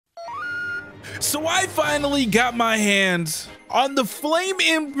So I finally got my hands on the Flame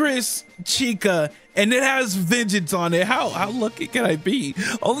Empress Chica, and it has vengeance on it. How lucky can I be?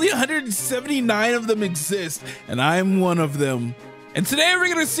 Only 179 of them exist, and I'm one of them. And today we're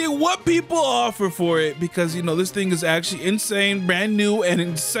gonna see what people offer for it, because you know this thing is actually insane, brand new, and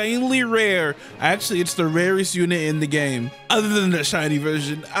insanely rare. Actually, it's the rarest unit in the game, other than the shiny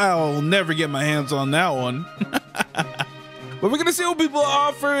version. I'll never get my hands on that one. But we're gonna see what people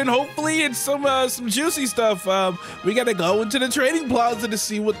offer, and hopefully it's some juicy stuff. We gotta go into the trading plaza to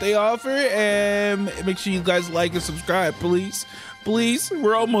see what they offer, and make sure you guys like and subscribe, please. Please,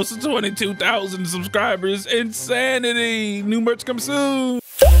 we're almost at 22,000 subscribers. Insanity! New merch comes soon.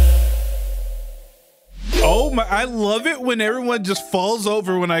 Oh my, I love it when everyone just falls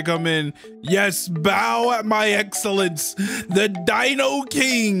over when I come in. Yes, bow at my excellence, the Dino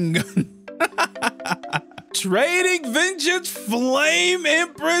King. Trading Vengeance Flame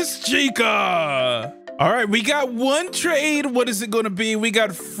Empress Chica. All right, we got one trade. What is it gonna be? We got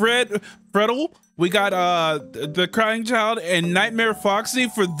Freddle. We got the Crying Child and Nightmare Foxy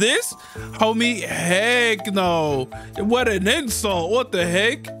for this. Homie, heck no. What an insult. What the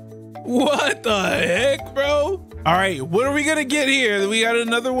heck? What the heck, bro? All right, what are we gonna get here? We got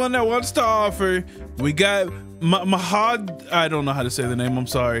another one that wants to offer. We got Mahad. I don't know how to say the name. I'm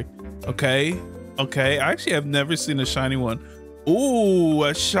sorry. Okay. I actually have never seen a shiny one. Ooh,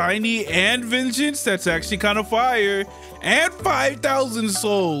 a shiny and vengeance. That's actually kind of fire. And 5,000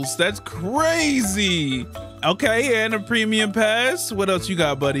 souls. That's crazy. Okay, and a premium pass. What else you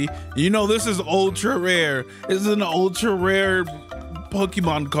got, buddy? You know this is ultra rare. This is an ultra rare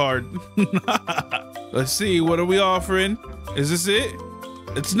Pokemon card. Let's see, what are we offering? Is this it?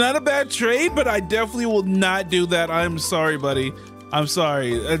 It's not a bad trade, but I definitely will not do that. I'm sorry, buddy. I'm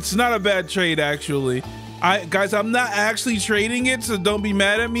sorry. It's not a bad trade, actually. Guys, I'm not actually trading it, so don't be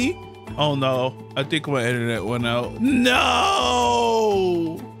mad at me. Oh no, I think my internet went out.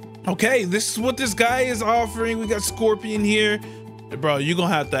 No! Okay, this is what this guy is offering. We got Scorpion here. Bro, you're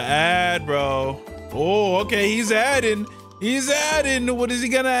gonna have to add, bro. Oh, okay, he's adding. He's adding. What is he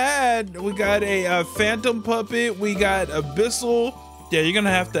gonna add? We got a Phantom Puppet. We got Abyssal. Yeah, you're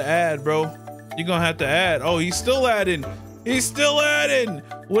gonna have to add, bro. You're gonna have to add. Oh, he's still adding. He's still adding.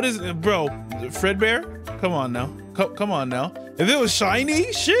 What is it, bro? Fredbear? Come on now. Come on now. If it was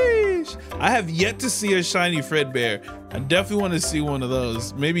shiny, sheesh. I have yet to see a shiny Fredbear. I definitely want to see one of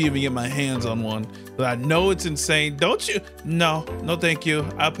those. Maybe even get my hands on one. But I know it's insane. Don't you? No, thank you.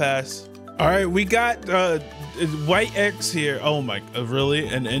 I'll pass. All right, we got White X here. Oh my, really?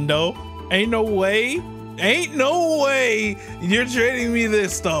 An Endo? Ain't no way. Ain't no way you're trading me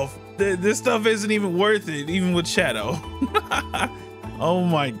this stuff. This stuff isn't even worth it, even with Shadow. Oh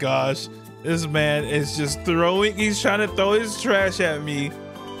my gosh. This man is just throwing, he's trying to throw his trash at me.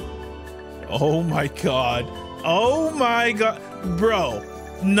 Oh my God. Oh my God. Bro,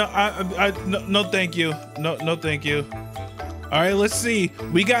 no, no, thank you. No, thank you. All right, let's see.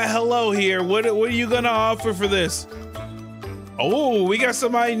 We got Hello here. What are you gonna offer for this? Oh, we got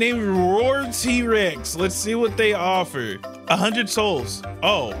somebody named Roar T-Rex. Let's see what they offer. 100 souls.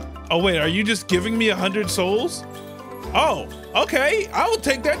 Oh, wait, are you just giving me 100 souls? Oh, okay. I will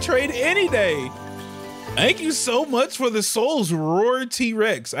take that trade any day. Thank you so much for the souls, Roar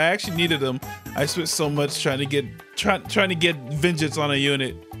T-Rex. I actually needed them. I spent so much trying to get vengeance on a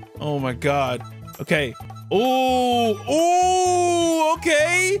unit. Oh my God. Okay. Oh,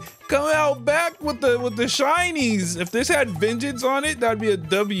 okay. Come out back with the shinies. If this had vengeance on it, that'd be a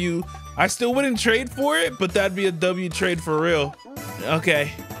W. I still wouldn't trade for it, but that'd be a W trade for real.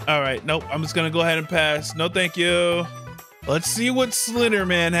 Okay. All right. Nope. I'm just gonna go ahead and pass. No, thank you. Let's see what Slender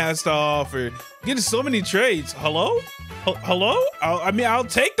Man has to offer. Getting so many trades. Hello? Hello? I'll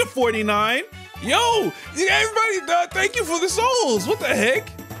take the 49. Yo, everybody, thank you for the souls. What the heck?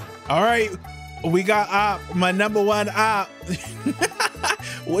 All right, we got Op, my #1 Op.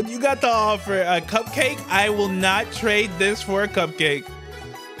 What you got to offer? A cupcake? I will not trade this for a cupcake.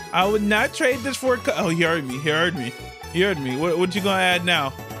 I would not trade this for a oh, he heard me. What you gonna add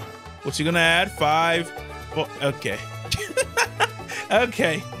now? What you gonna add? 5? Oh, okay.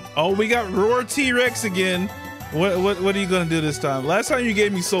 Okay. Oh, we got Roar T-Rex again. What are you gonna do this time? Last time you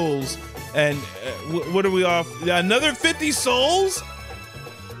gave me souls, and what are we off? Another 50 souls?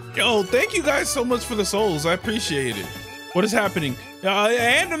 Yo, thank you guys so much for the souls. I appreciate it. What is happening?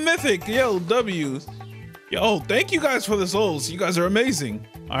 And the mythic. Yo, W's. Yo, thank you guys for the souls. You guys are amazing.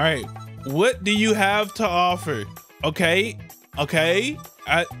 All right, what do you have to offer? Okay.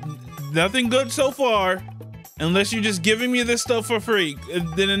 Nothing good so far. Unless you're just giving me this stuff for free.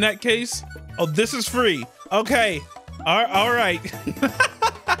 Then in that case, oh, this is free. Okay. All right.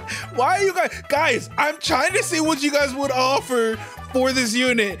 Why are you guys, I'm trying to see what you guys would offer for this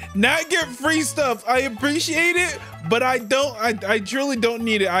unit. Not get free stuff. I appreciate it, but I truly don't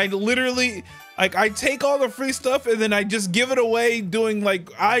need it. I literally, like, I take all the free stuff and then I just give it away doing like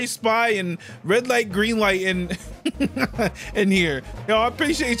I Spy and red light, green light in, in here. Yo, I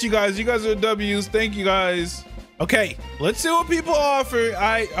appreciate you guys. You guys are W's. Thank you guys. Okay, let's see what people offer.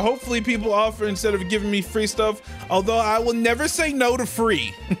 Hopefully people offer instead of giving me free stuff, although I will never say no to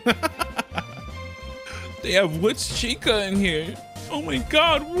free. They have Witch Chica in here. Oh my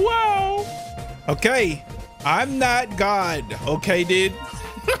God, wow. Okay, I'm not God, okay, dude?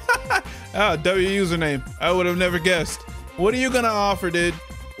 W username, I would have never guessed. What are you gonna offer, dude?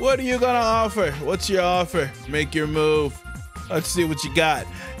 What are you gonna offer? What's your offer? Make your move. Let's see what you got.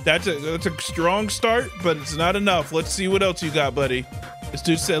 That's a strong start, but it's not enough. Let's see what else you got, buddy. This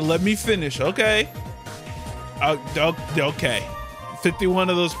dude said, let me finish. Okay. Okay. 51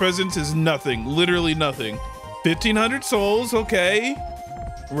 of those presents is nothing. Literally nothing. 1,500 souls. Okay.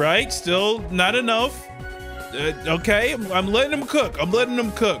 Right. Still not enough. Okay. I'm letting him cook. I'm letting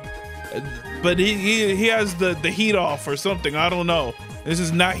him cook. But he has the heat off or something. I don't know. This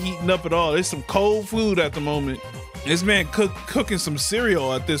is not heating up at all. There's some cold food at the moment. This man cooking some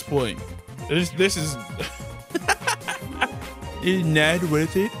cereal at this point. This is it's not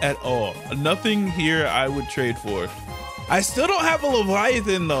worth it at all. Nothing here I would trade for. I still don't have a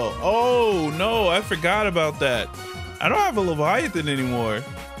Leviathan though. Oh no, I forgot about that. I don't have a Leviathan anymore.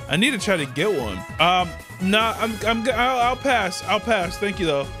 I need to try to get one. No, I'll pass. I'll pass. Thank you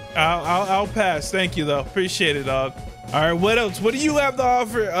though. I'll pass. Thank you though. Appreciate it, dog. All right, what else? What do you have to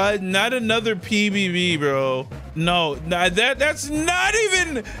offer? Not another PBB, bro. No, that's not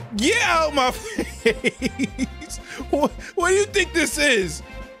even. Get out my face. What do you think this is?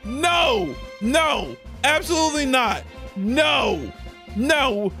 No, absolutely not. No,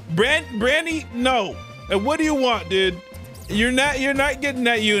 Brandy, no. And what do you want, dude? You're not getting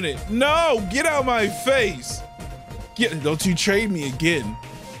that unit. No, get out my face. Don't you trade me again.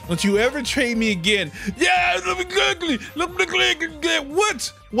 Don't you ever trade me again. Yeah, let me quickly.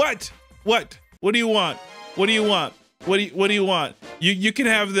 What? What do you want? What do you want? What do you want? You can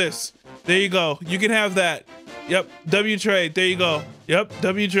have this. There you go. You can have that. Yep. W trade. There you go. Yep.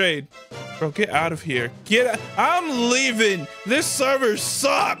 W trade. Bro, get out of here. Get out. I'm leaving. This server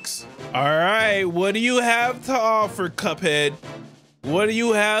sucks. All right. What do you have to offer, Cuphead? What do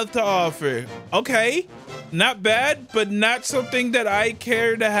you have to offer? Okay. Not bad, but not something that I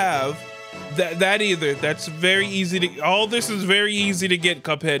care to have. That either. That's very easy to. All this is very easy to get,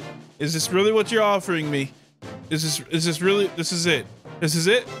 Cuphead. Is this really what you're offering me? Is this really? This is it. This is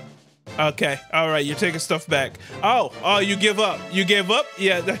it. Okay. All right. You're taking stuff back. Oh, you give up. You gave up?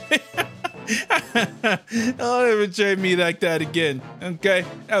 Yeah. Don't ever trade me like that again. Okay.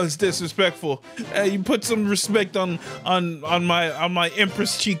 That was disrespectful. You put some respect on my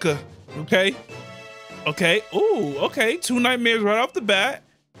Empress Chica. Okay. Okay. Ooh, okay. 2 nightmares right off the bat.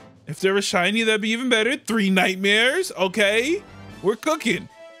 If there was shiny, that'd be even better. 3 nightmares. Okay. We're cooking.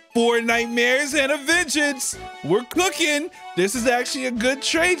 4 nightmares and a vengeance. We're cooking. This is actually a good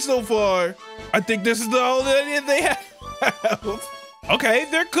trade so far. I think this is the all that they have. Okay,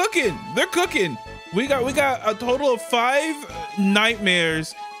 they're cooking. They're cooking. We got a total of 5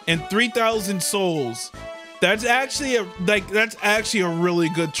 nightmares and 3,000 souls. That's actually a really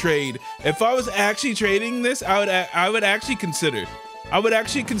good trade. If I was actually trading this, I would actually consider. But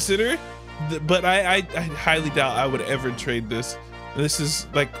I highly doubt I would ever trade this. This is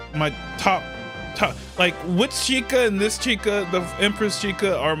like my top, like Witch Chica and this Chica, the Empress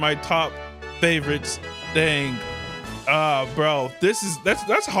Chica are my top favorites. Dang. Bro,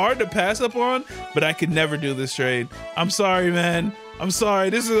 that's hard to pass up on, but I could never do this trade. I'm sorry, man. I'm sorry.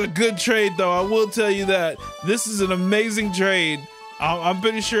 This is a good trade, though. I will tell you that. This is an amazing trade. I'm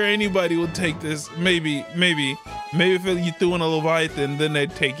pretty sure anybody would take this. Maybe if you threw in a Leviathan, then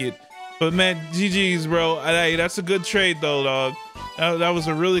they'd take it. But man, GG's, bro. Hey, that's a good trade, though, dog. That was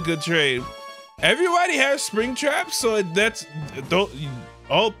a really good trade. Everybody has spring traps, so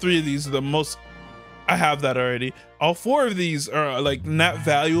all 3 of these are the most. I have that already. All 4 of these are like not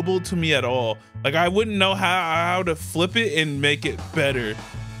valuable to me at all. Like I wouldn't know how to flip it and make it better,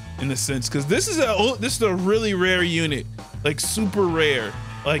 in a sense, because this is a really rare unit, like super rare.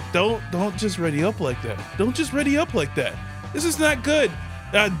 Like don't just ready up like that. Don't just ready up like that. This is not good.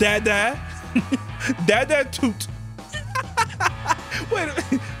 Dada toot. Wait,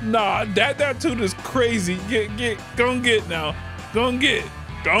 nah, Dada toot is crazy. Go and get now. Go and get.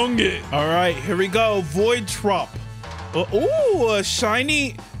 All right, here we go. Void Trop. Ooh, a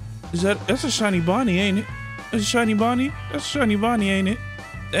shiny. That's a shiny Bonnie, ain't it? That's a shiny Bonnie. That's a shiny Bonnie, ain't it?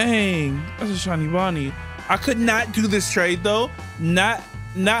 Dang, that's a shiny Bonnie. I could not do this trade though. Not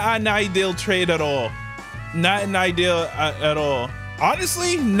an ideal trade at all. Not an ideal at all.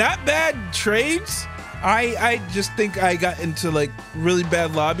 Honestly, not bad trades. I just think I got into like really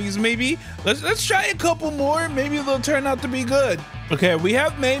bad lobbies. Maybe let's try a couple more. Maybe they'll turn out to be good. Okay, we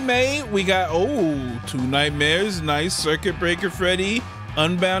have May. We got 2 Nightmares. Nice. Circuit Breaker Freddy.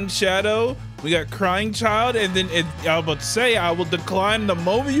 Unbound Shadow. We got Crying Child, and then I was about to say I will decline the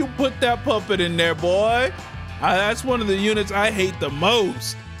moment you put that puppet in there, boy. That's one of the units I hate the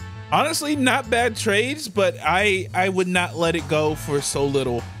most. Honestly, not bad trades, but I would not let it go for so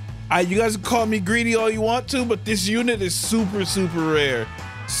little. You guys can call me greedy all you want to, but this unit is super rare.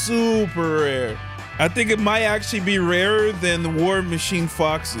 Super rare. I think it might actually be rarer than the War Machine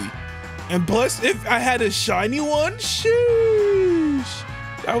Foxy. And plus, if I had a shiny one, sheesh,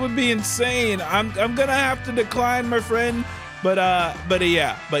 that would be insane. I'm gonna have to decline, my friend. But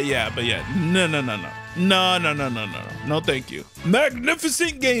yeah. No, thank you.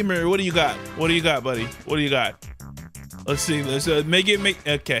 Magnificent Gamer, what do you got? What do you got, buddy? What do you got? Let's see. Let's make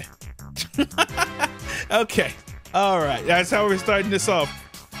okay. Okay. All right. That's how we're starting this off.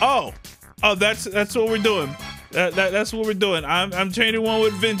 Oh, that's what we're doing. That's what we're doing. I'm training one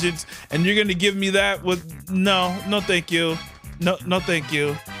with vengeance, and you're gonna give me that with no, thank you. No, thank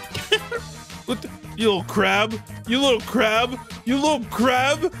you. What the, you little crab? You little crab? You little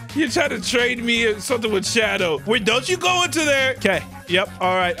crab? You trying to trade me something with Shadow? Wait, don't you go into there? Okay. Yep.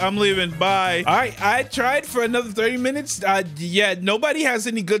 All right. I'm leaving. Bye. All right. I tried for another 30 minutes. Yeah, nobody has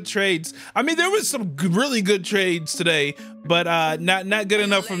any good trades. I mean, there was some really good trades today, but not good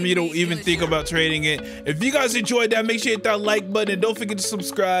enough for me to even think about trading it. If you guys enjoyed that, make sure you hit that like button and don't forget to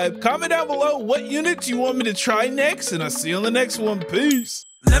subscribe. Comment down below what units you want me to try next, and I'll see you on the next one. Peace.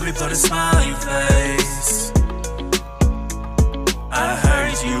 Let me put a smile on your face. I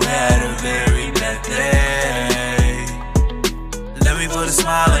heard you had a very bad day. Let me put a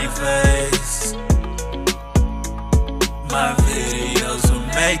smile on your face. My videos will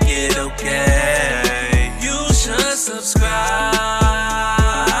make it okay.